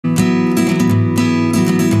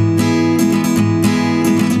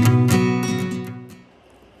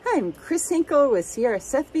Hinkel with Sierra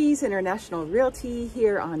Sotheby's International Realty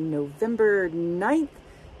here on November 9th,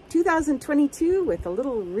 2022 with a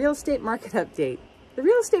little real estate market update. The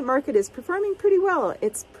real estate market is performing pretty well.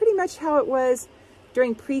 It's pretty much how it was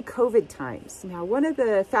during pre-COVID times. Now, one of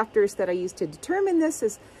the factors that I use to determine this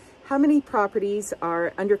is how many properties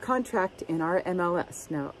are under contract in our MLS.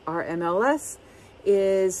 Now, our MLS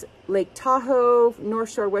is Lake Tahoe,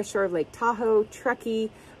 North Shore, West Shore of Lake Tahoe,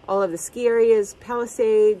 Truckee, all of the ski areas,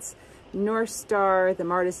 Palisades, North Star, the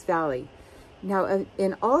Martis Valley. Now,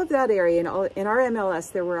 in all of that area, in our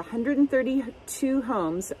MLS, there were 132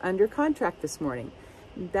 homes under contract this morning.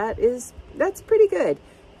 That's pretty good.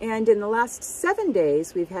 And in the last 7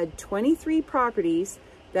 days, we've had 23 properties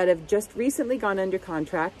that have just recently gone under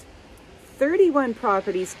contract, 31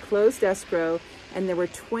 properties closed escrow, and there were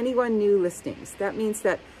 21 new listings. That means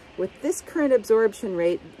that with this current absorption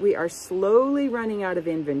rate, we are slowly running out of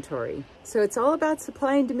inventory. So it's all about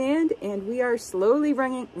supply and demand, and we are slowly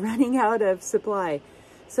running out of supply.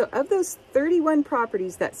 So of those 31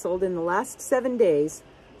 properties that sold in the last 7 days,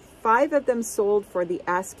 5 of them sold for the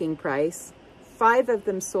asking price, 5 of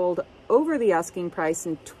them sold over the asking price,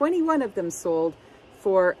 and 21 of them sold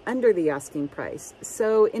for under the asking price.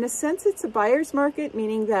 So in a sense, it's a buyer's market,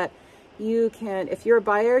 meaning that you can, if you're a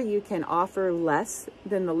buyer, you can offer less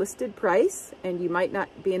than the listed price, and you might not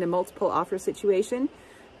be in a multiple offer situation.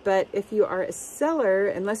 But if you are a seller,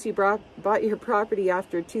 unless you bought your property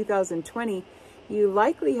after 2020, you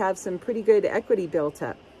likely have some pretty good equity built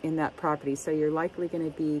up in that property. So you're likely going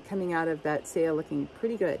to be coming out of that sale looking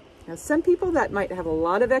pretty good. Now, some people that might have a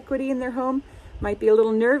lot of equity in their home might be a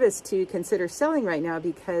little nervous to consider selling right now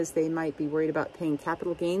because they might be worried about paying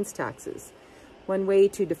capital gains taxes. One way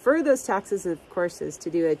to defer those taxes, of course, is to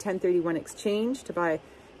do a 1031 exchange to buy,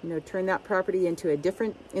 turn that property into a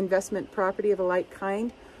different investment property of a like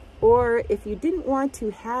kind. Or if you didn't want to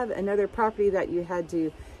have another property that you had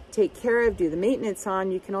to take care of, do the maintenance on,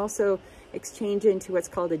 you can also exchange into what's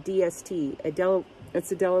called a DST.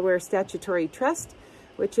 It's a Delaware statutory trust,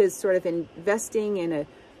 which is sort of investing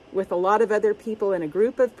with a lot of other people in a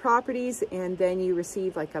group of properties, and then you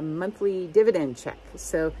receive like a monthly dividend check.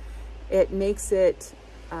 So it makes it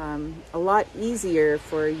a lot easier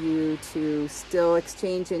for you to still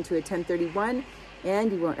exchange into a 1031,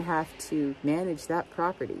 and you won't have to manage that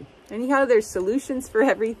property. Anyhow, there's solutions for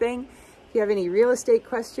everything. If you have any real estate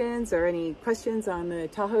questions or any questions on the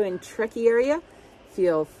Tahoe and Truckee area,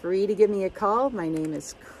 feel free to give me a call. My name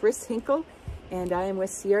is Chris Hinkel, and I am with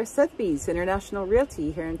Sierra Sotheby's International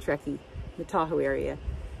Realty here in Truckee, the Tahoe area.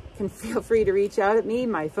 You can feel free to reach out at me.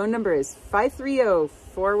 My phone number is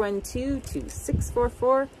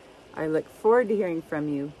 530-412-2644. I look forward to hearing from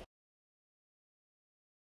you.